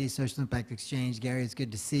Rosidi, Social Impact Exchange. Gary, it's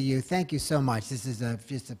good to see you. Thank you so much. This is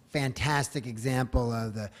just a fantastic example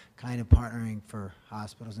of the kind of partnering for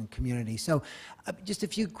hospitals and community. So just a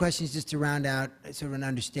few questions just to round out sort of an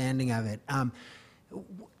understanding of it.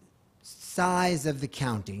 Size of the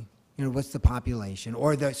county, you know, what's the population,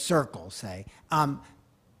 or the circle, say.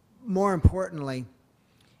 More importantly,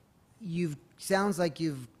 sounds like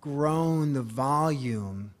you've grown the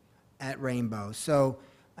volume at Rainbow. So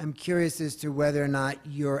I'm curious as to whether or not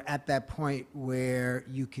you're at that point where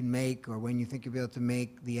you can make, or when you think you'll be able to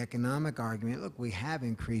make the economic argument, look, we have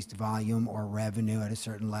increased volume or revenue at a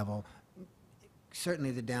certain level.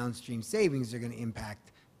 Certainly the downstream savings are going to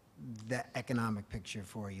impact the economic picture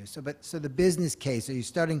for you. So the business case, are you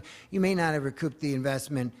starting, you may not have recouped the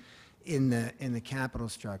investment in the capital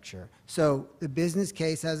structure. So the business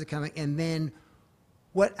case, how's it coming? And then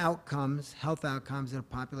what outcomes, health outcomes, and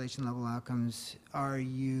population level outcomes are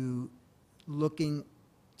you looking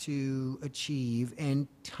to achieve, and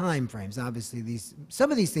time frames? Obviously,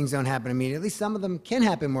 some of these things don't happen immediately. Some of them can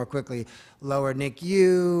happen more quickly. Lower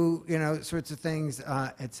NICU, you know, sorts of things,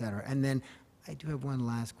 et cetera. And then I do have one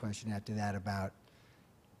last question after that about,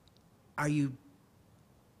 are you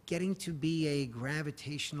getting to be a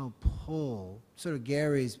gravitational pull? Sort of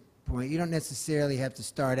Gary's point, you don't necessarily have to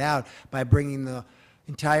start out by bringing the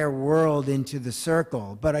entire world into the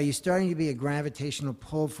circle, but are you starting to be a gravitational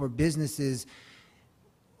pull for businesses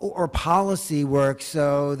or policy work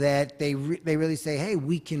so that they really say, hey,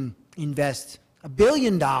 we can invest $1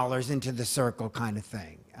 billion into the circle kind of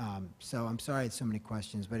thing? So I'm sorry it's so many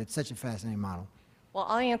questions, but it's such a fascinating model. Well,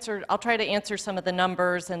 I'll try to answer some of the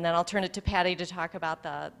numbers, and then I'll turn it to Patti to talk about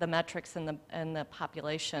the metrics and the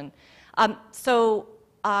population. So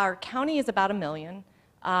our county is about 1 million.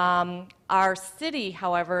 Our city,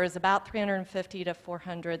 however, is about 350 to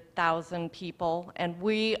 400,000 people, and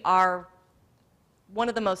we are one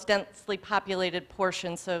of the most densely populated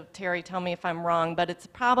portions. So Terry, tell me if I'm wrong, but it's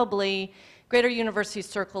probably, Greater University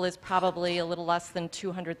Circle is probably a little less than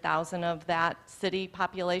 200,000 of that city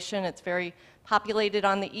population. It's very populated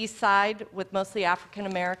on the east side with mostly African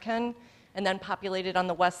American. and then populated on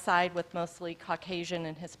the west side with mostly Caucasian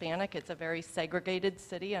and Hispanic. It's a very segregated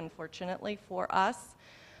city, unfortunately, for us.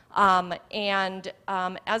 I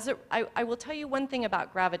will tell you one thing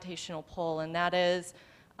about gravitational pull, and that is,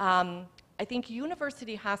 I think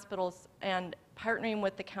university hospitals and partnering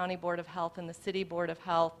with the County Board of Health and the City Board of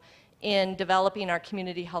Health in developing our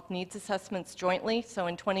community health needs assessments jointly. So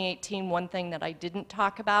in 2018, one thing that I didn't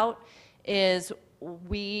talk about is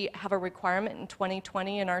we have a requirement in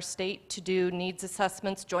 2020 in our state to do needs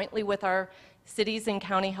assessments jointly with our cities and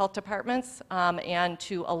county health departments, and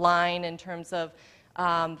to align in terms of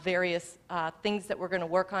various things that we're going to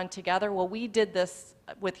work on together. Well, we did this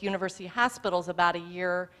with university hospitals about a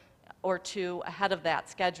year or two ahead of that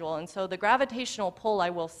schedule. And so the gravitational pull, I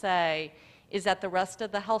will say, is that the rest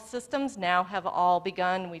of the health systems now have all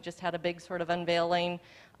begun. We just had a big sort of unveiling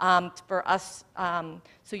for us.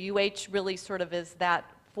 So UH really sort of is that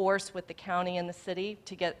force with the county and the city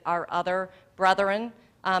to get our other brethren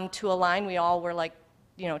to align. We all were like,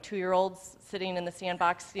 2-year-olds sitting in the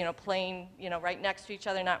sandbox, playing, right next to each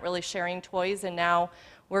other, not really sharing toys. And now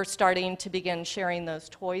we're starting to begin sharing those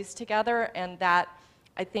toys together. And that,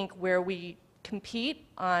 I think, where we compete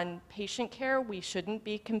on patient care, we shouldn't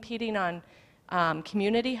be competing on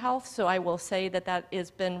community health. So I will say that that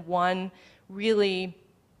has been one really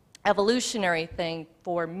evolutionary thing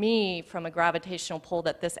for me from a gravitational pull,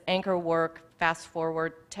 that this anchor work, fast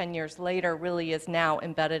forward 10 years later, really is now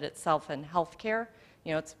embedded itself in healthcare.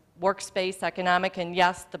 It's workspace, economic, and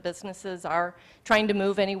yes, the businesses are trying to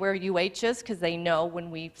move anywhere UH is, because they know when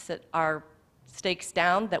we sit our stakes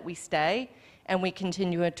down that we stay, and we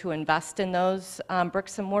continue to invest in those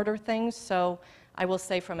bricks and mortar things. So I will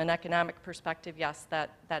say from an economic perspective, yes, that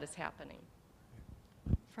is happening.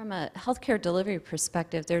 From a healthcare delivery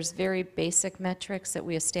perspective, there's very basic metrics that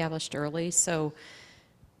we established early. So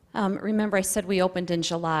remember I said we opened in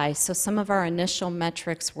July, so some of our initial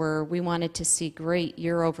metrics were we wanted to see great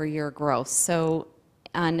year-over-year growth. So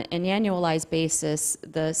on an annualized basis,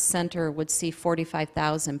 the center would see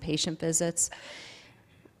 45,000 patient visits.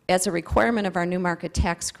 As a requirement of our new market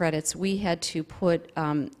tax credits, we had to put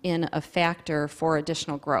in a factor for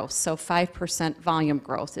additional growth. So 5% volume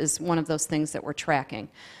growth is one of those things that we're tracking.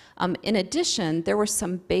 In addition, there were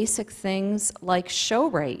some basic things like show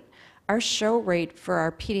rate. Our show rate for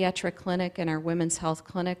our pediatric clinic and our women's health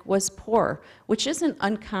clinic was poor, which isn't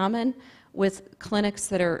uncommon with clinics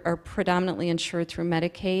that are predominantly insured through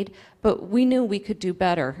Medicaid, but we knew we could do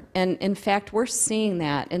better. And in fact, we're seeing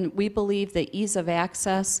that, and we believe the ease of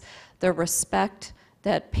access, the respect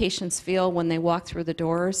that patients feel when they walk through the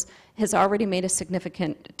doors has already made a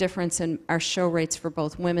significant difference in our show rates for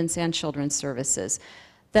both women's and children's services.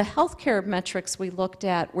 The healthcare metrics we looked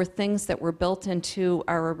at were things that were built into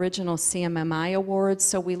our original CMMI awards.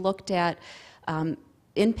 So we looked at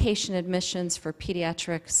inpatient admissions for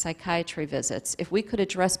pediatric psychiatry visits. If we could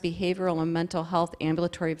address behavioral and mental health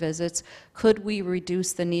ambulatory visits, could we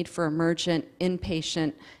reduce the need for emergent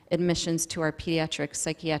inpatient admissions to our pediatric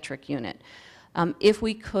psychiatric unit? If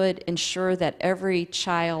we could ensure that every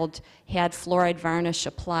child had fluoride varnish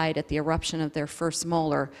applied at the eruption of their first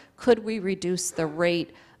molar, could we reduce the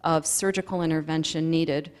rate of surgical intervention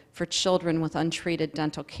needed for children with untreated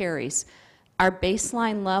dental caries? Our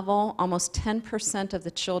baseline level, almost 10% of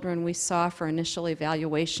the children we saw for initial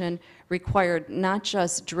evaluation required not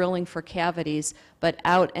just drilling for cavities, but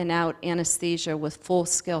out-and-out anesthesia with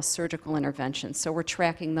full-scale surgical intervention. So we're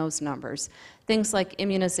tracking those numbers. Things like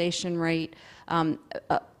immunization rate,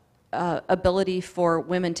 ability for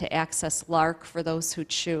women to access LARC for those who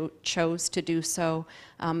chose to do so.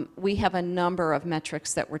 We have a number of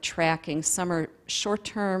metrics that we're tracking. Some are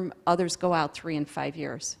short-term, others go out 3 and 5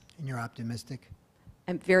 years. And you're optimistic?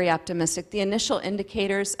 I'm very optimistic. The initial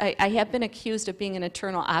indicators, I have been accused of being an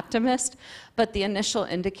eternal optimist, but the initial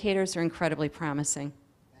indicators are incredibly promising.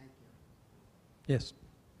 Thank you. Yes.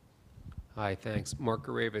 Hi, thanks. Mark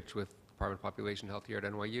Garevich with Department of Population Health here at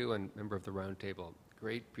NYU and member of the Roundtable.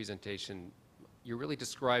 Great presentation. You're really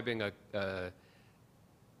describing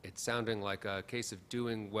it's sounding like a case of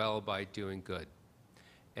doing well by doing good.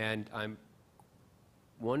 And I'm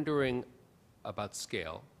wondering about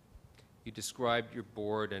scale. You described your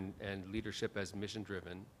board and leadership as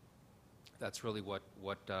mission-driven. That's really what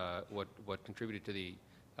contributed to the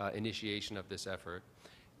initiation of this effort.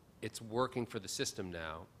 It's working for the system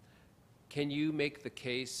now. Can you make the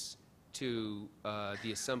case to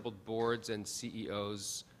the assembled boards and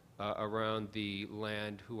CEOs around the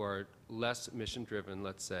land who are less mission-driven,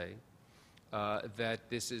 let's say, that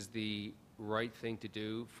this is the right thing to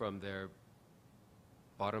do from their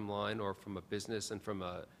bottom line or from a business and from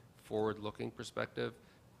a forward-looking perspective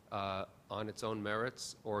on its own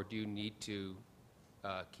merits, or do you need to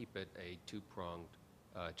keep it a two-pronged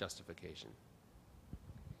justification?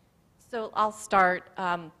 So I'll start.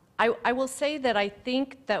 I will say that I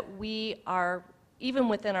think that we are, even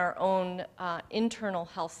within our own internal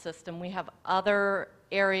health system, we have other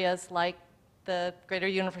areas like the Greater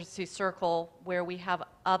University Circle where we have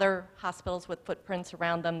other hospitals with footprints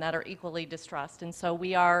around them that are equally distressed. And so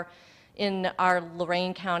we are in our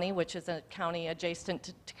Lorain County, which is a county adjacent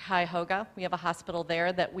to Cuyahoga. We have a hospital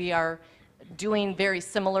there that we are doing very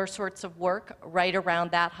similar sorts of work right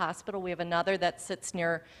around that hospital. We have another that sits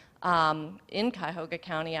near in Cuyahoga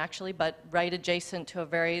County, actually, but right adjacent to a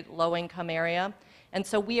very low-income area. And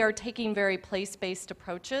so we are taking very place-based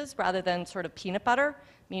approaches rather than sort of peanut butter,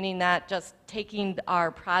 meaning that just taking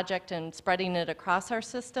our project and spreading it across our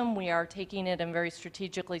system. We are taking it and very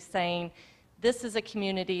strategically saying, this is a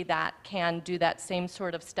community that can do that same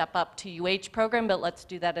sort of step up to UH program, but let's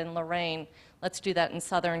do that in Lorain. Let's do that in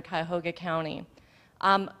southern Cuyahoga County.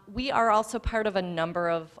 We are also part of a number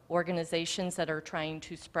of organizations that are trying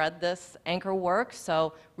to spread this anchor work.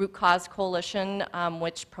 So Root Cause Coalition,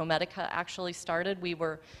 which ProMedica actually started, we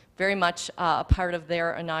were very much a part of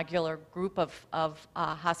their inaugural group of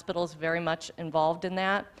hospitals very much involved in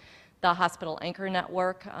that. The Hospital Anchor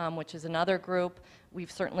Network, which is another group.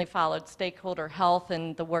 We've certainly followed Stakeholder Health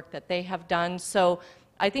and the work that they have done. So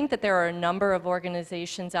I think that there are a number of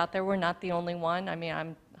organizations out there. We're not the only one. I mean,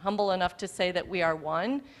 I'm humble enough to say that we are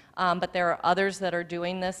one, but there are others that are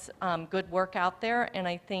doing this good work out there, and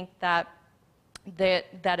I think that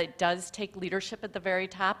it does take leadership at the very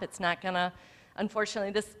top. It's not going to,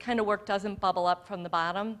 unfortunately, this kind of work doesn't bubble up from the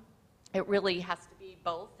bottom. It really has to be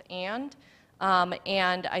both and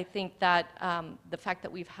I think that the fact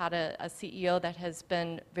that we've had a CEO that has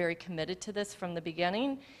been very committed to this from the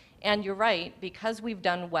beginning, and you're right, because we've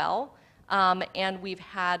done well, and we've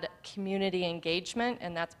had community engagement,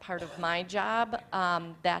 and that's part of my job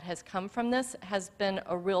that has come from this, has been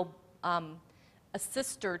a real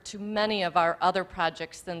assister to many of our other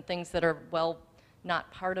projects and things that are, well,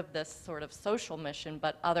 not part of this sort of social mission,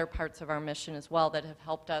 but other parts of our mission as well that have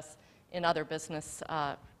helped us in other business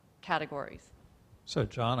categories. So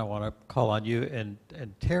John, I want to call on you, and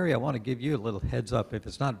Terry, I want to give you a little heads up. If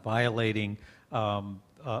it's not violating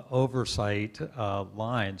oversight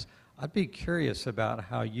lines, I'd be curious about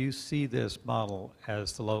how you see this model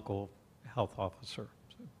as the local health officer.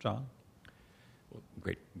 John? Well,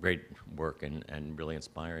 great work and really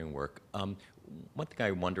inspiring work. One thing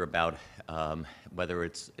I wonder about whether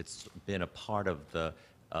it's been a part of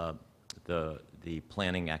the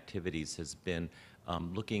planning activities has been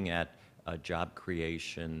looking at job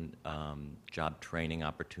creation, job training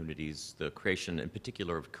opportunities, the creation in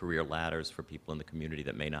particular of career ladders for people in the community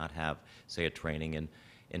that may not have, say, a training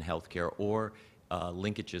in healthcare, or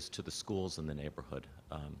linkages to the schools in the neighborhood.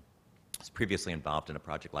 I was previously involved in a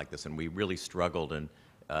project like this, and we really struggled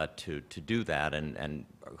to do that, and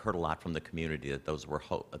heard a lot from the community that those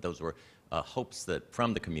were hopes that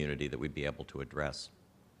from the community that we'd be able to address.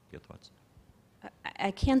 Your thoughts? I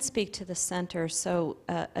can speak to the center. So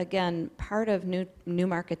again, part of new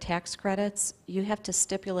market tax credits, you have to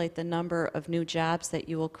stipulate the number of new jobs that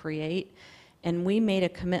you will create. And we made a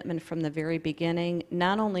commitment from the very beginning,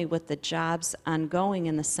 not only with the jobs ongoing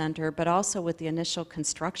in the center, but also with the initial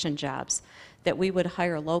construction jobs that we would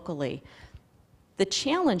hire locally. The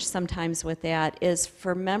challenge sometimes with that is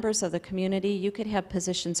for members of the community, you could have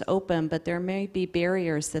positions open, but there may be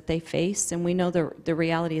barriers that they face, and we know the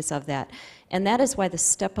realities of that. And that is why the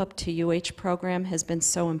Step Up to UH program has been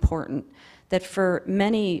so important. That for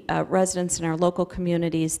many residents in our local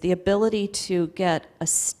communities, the ability to get a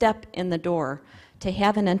step in the door, to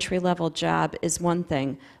have an entry-level job is one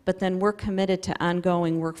thing, but then we're committed to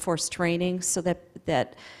ongoing workforce training so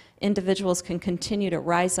that individuals can continue to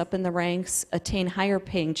rise up in the ranks, attain higher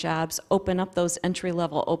paying jobs, open up those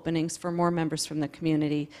entry-level openings for more members from the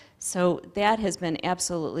community. So that has been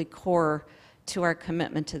absolutely core to our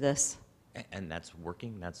commitment to this. And that's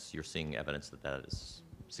working? You're seeing evidence that is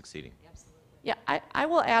succeeding? Yeah, I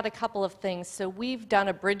will add a couple of things. So we've done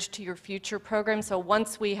a Bridge to Your Future program. So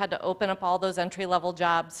once we had to open up all those entry-level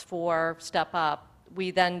jobs for Step Up,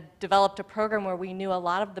 we then developed a program where we knew a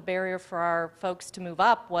lot of the barrier for our folks to move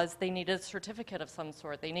up was they needed a certificate of some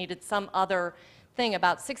sort. They needed some other thing.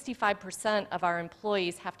 About 65% of our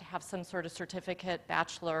employees have to have some sort of certificate,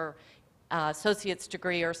 bachelor, associate's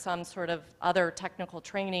degree, or some sort of other technical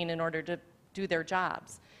training in order to do their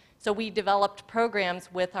jobs. So we developed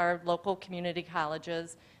programs with our local community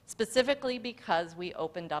colleges, specifically because we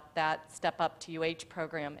opened up that Step Up to UH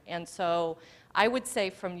program. And so I would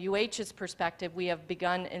say from UH's perspective, we have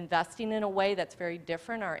begun investing in a way that's very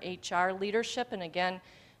different, our HR leadership. And again,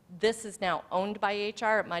 this is now owned by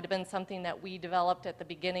HR. It might have been something that we developed at the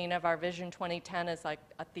beginning of our Vision 2010 as like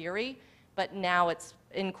a theory, but now it's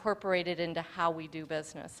incorporated into how we do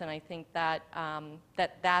business. And I think that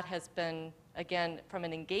that has been, again, from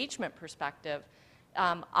an engagement perspective,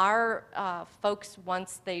 our folks,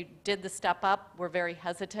 once they did the step up, were very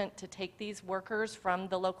hesitant to take these workers from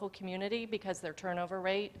the local community because their turnover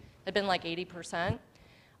rate had been like 80%.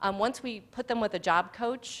 Once we put them with a job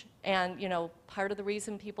coach, and part of the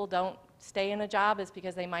reason people don't stay in a job is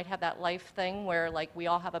because they might have that life thing where like we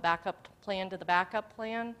all have a backup plan to the backup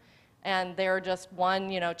plan, and they're just one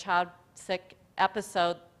child sick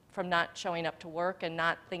episode from not showing up to work and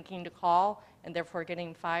not thinking to call and therefore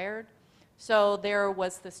getting fired. So there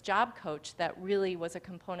was this job coach that really was a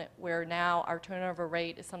component where now our turnover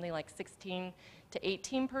rate is something like 16 to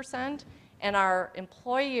 18%. And our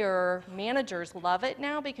employer managers love it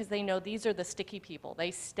now because they know these are the sticky people. They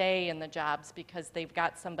stay in the jobs because they've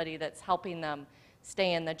got somebody that's helping them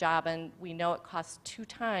stay in the job. And we know it costs 2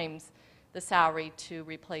 times the salary to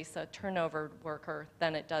replace a turnover worker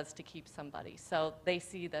than it does to keep somebody. So they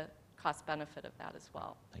see the cost benefit of that as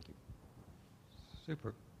well. Thank you.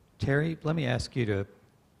 Super. Terry, let me ask you to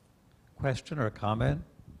question or a comment.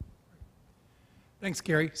 Thanks,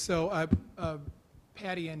 Gary. So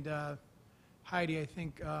Patti and Heidi, I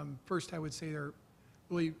think first I would say they're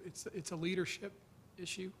really, it's a leadership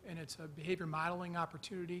issue and it's a behavior modeling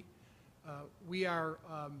opportunity. We are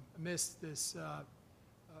amidst this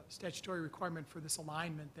statutory requirement for this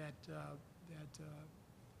alignment that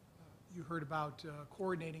you heard about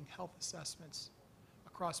coordinating health assessments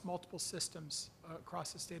across multiple systems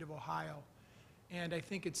across the state of Ohio, and I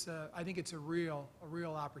think it's a real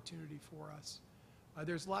opportunity for us.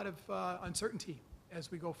 There's a lot of uncertainty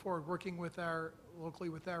as we go forward, working with locally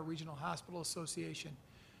with our regional hospital association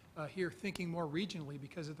here, thinking more regionally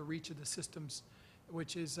because of the reach of the systems,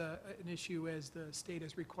 which is an issue as the state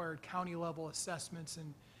has required county level assessments,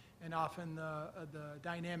 and often the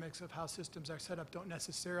dynamics of how systems are set up don't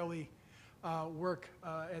necessarily work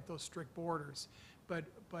at those strict borders. But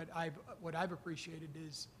what I've appreciated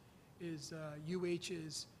is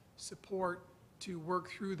UH's support to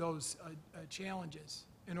work through those challenges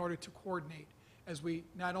in order to coordinate as we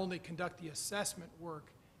not only conduct the assessment work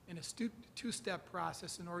in a two-step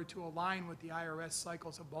process in order to align with the IRS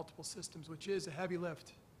cycles of multiple systems, which is a heavy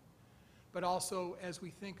lift, but also as we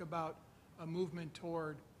think about a movement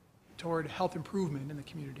toward health improvement in the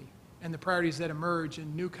community and the priorities that emerge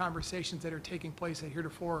and new conversations that are taking place that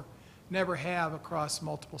heretofore never have across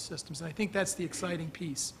multiple systems. And I think that's the exciting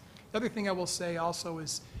piece. The other thing I will say also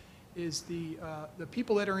is the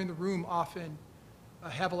people that are in the room often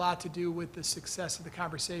have a lot to do with the success of the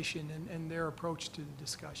conversation and their approach to the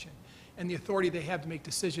discussion and the authority they have to make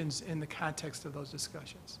decisions in the context of those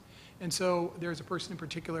discussions. And so there's a person in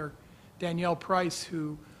particular, Danielle Price,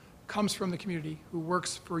 who comes from the community, who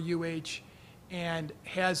works for UH and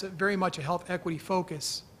has very much a health equity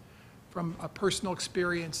focus from a personal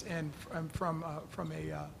experience and from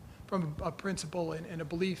a principle and a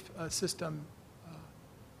belief system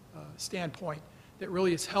standpoint that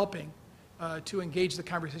really is helping to engage the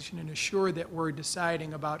conversation and assure that we're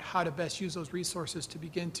deciding about how to best use those resources to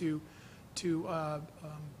begin to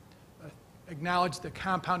acknowledge the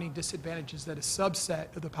compounding disadvantages that a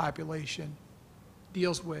subset of the population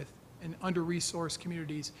deals with in under-resourced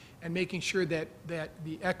communities, and making sure that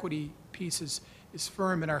the equity piece is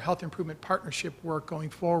firm in our health improvement partnership work going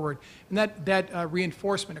forward. And that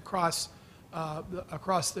reinforcement across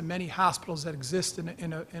the many hospitals that exist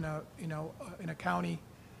in a county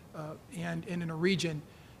and in a region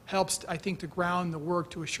helps, I think, to ground the work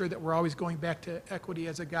to assure that we're always going back to equity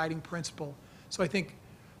as a guiding principle. So I think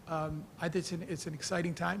it's an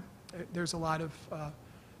exciting time. There's a lot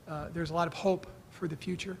of hope for the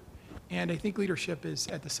future, and I think leadership is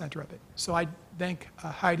at the center of it. So I thank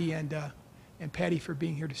Heidi and Patti for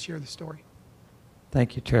being here to share the story.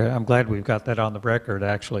 Thank you, Chair. I'm glad we've got that on the record.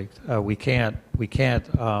 Actually, we can't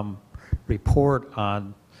report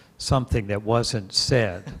on something that wasn't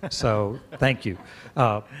said. So thank you,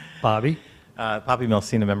 Bobby. Bobby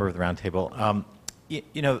Melsina, member of the Roundtable.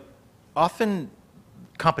 Often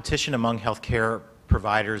competition among healthcare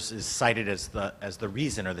providers is cited as the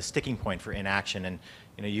reason or the sticking point for inaction. And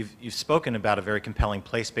you've spoken about a very compelling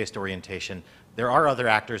place-based orientation. There are other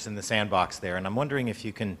actors in the sandbox there, and I'm wondering if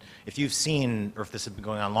you've seen, or if this has been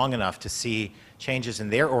going on long enough to see changes in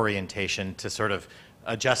their orientation to sort of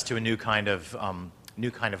adjust to a new kind of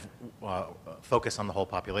focus on the whole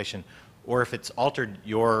population, or if it's altered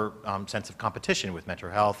your sense of competition with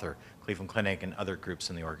Metro Health or Cleveland Clinic and other groups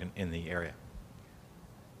in the area.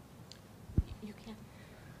 You can.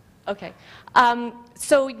 Okay.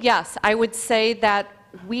 So yes, I would say that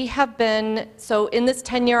we have been, so in this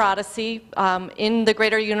 10-year odyssey, in the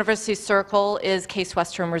greater university circle is Case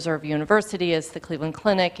Western Reserve University, is the Cleveland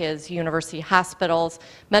Clinic, is University Hospitals.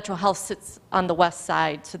 Metro Health sits on the west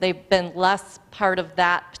side, so they've been less part of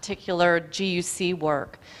that particular GUC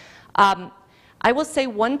work. I will say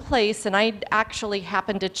one place, and I actually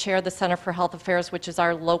happen to chair the Center for Health Affairs, which is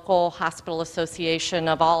our local hospital association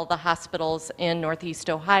of all the hospitals in Northeast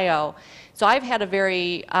Ohio. So I've had a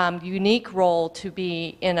very unique role to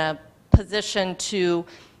be in a position to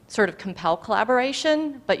sort of compel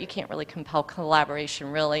collaboration, but you can't really compel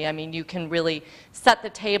collaboration, really. I mean, you can really set the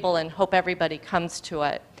table and hope everybody comes to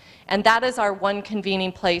it. And that is our one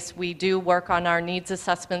convening place. We do work on our needs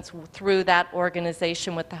assessments through that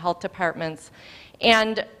organization with the health departments.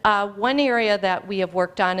 And one area that we have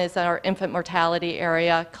worked on is our infant mortality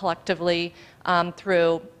area collectively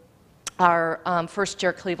through our first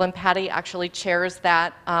year Cleveland. Patti actually chairs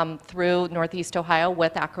that through Northeast Ohio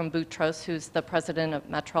with Akram Boutros, who's the president of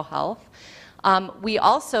Metro Health. We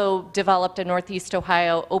also developed a Northeast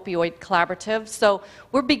Ohio opioid collaborative. So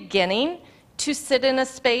we're beginning to sit in a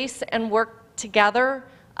space and work together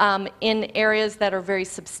in areas that are very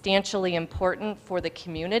substantially important for the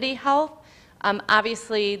community health.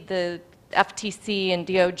 Obviously, the FTC and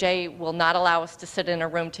DOJ will not allow us to sit in a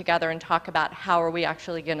room together and talk about how are we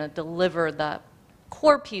actually going to deliver the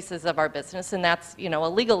core pieces of our business, and that's, you know, a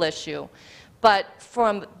legal issue. But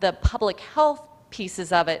from the public health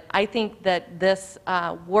pieces of it, I think that this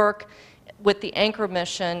work with the anchor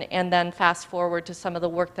mission, and then fast forward to some of the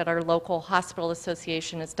work that our local hospital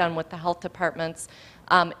association has done with the health departments,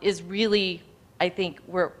 is really, I think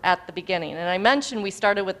we're at the beginning. And I mentioned we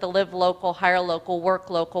started with the live local, hire local, work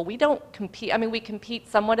local. We don't compete. I mean, we compete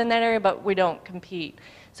somewhat in that area, but we don't compete.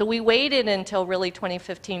 So we waited until really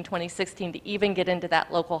 2015, 2016 to even get into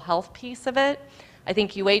that local health piece of it. I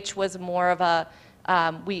think UH was more of a,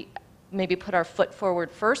 we maybe put our foot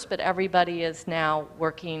forward first, but everybody is now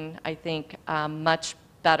working, I think, much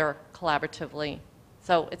better collaboratively.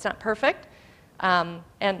 So it's not perfect, and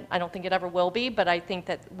I don't think it ever will be, but I think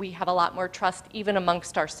that we have a lot more trust even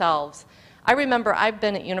amongst ourselves. I remember I've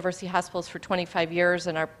been at university hospitals for 25 years,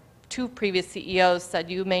 and our two previous CEOs said,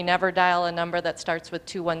 you may never dial a number that starts with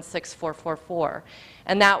 216444.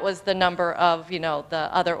 And that was the number of, you know,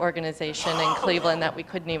 the other organization in Cleveland that we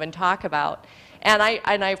couldn't even talk about. And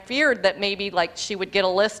I feared that maybe like she would get a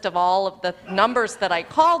list of all of the numbers that I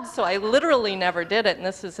called, so I literally never did it, and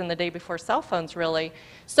this was in the day before cell phones, really.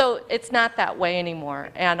 So it's not that way anymore,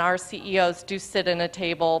 and our CEOs do sit in a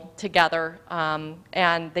table together,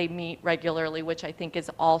 and they meet regularly, which I think is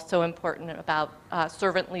also important about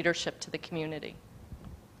servant leadership to the community.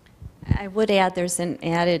 I would add there's an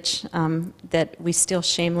adage that we steal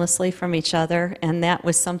shamelessly from each other, and that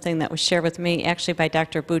was something that was shared with me actually by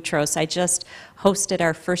Dr. Boutros. I just hosted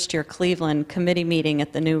our first year Cleveland committee meeting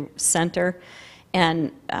at the new center,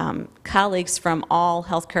 and colleagues from all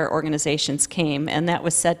healthcare organizations came, and that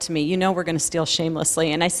was said to me, you know we're going to steal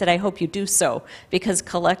shamelessly. And I said, I hope you do so, because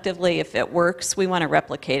collectively, if it works, we want to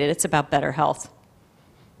replicate it. It's about better health.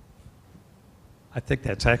 I think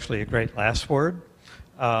that's actually a great last word.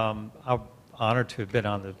 I'm honored to have been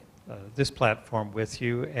on this platform with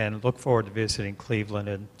you, and look forward to visiting Cleveland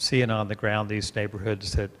and seeing on the ground these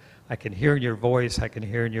neighborhoods that I can hear in your voice, I can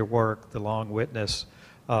hear in your work, the long witness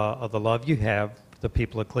of the love you have for the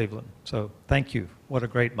people of Cleveland. So thank you. What a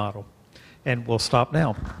great model. And we'll stop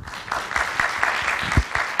now.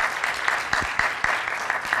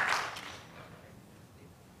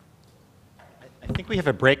 I think we have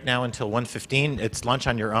a break now until 1:15. It's lunch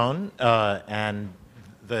on your own, and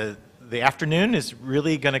the afternoon is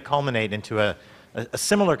really going to culminate into a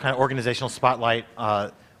similar kind of organizational spotlight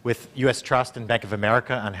with U.S. Trust and Bank of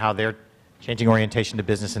America on how they're changing orientation to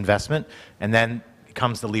business investment, and then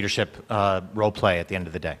comes the leadership role play at the end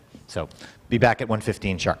of the day. So be back at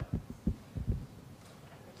 1:15 sharp.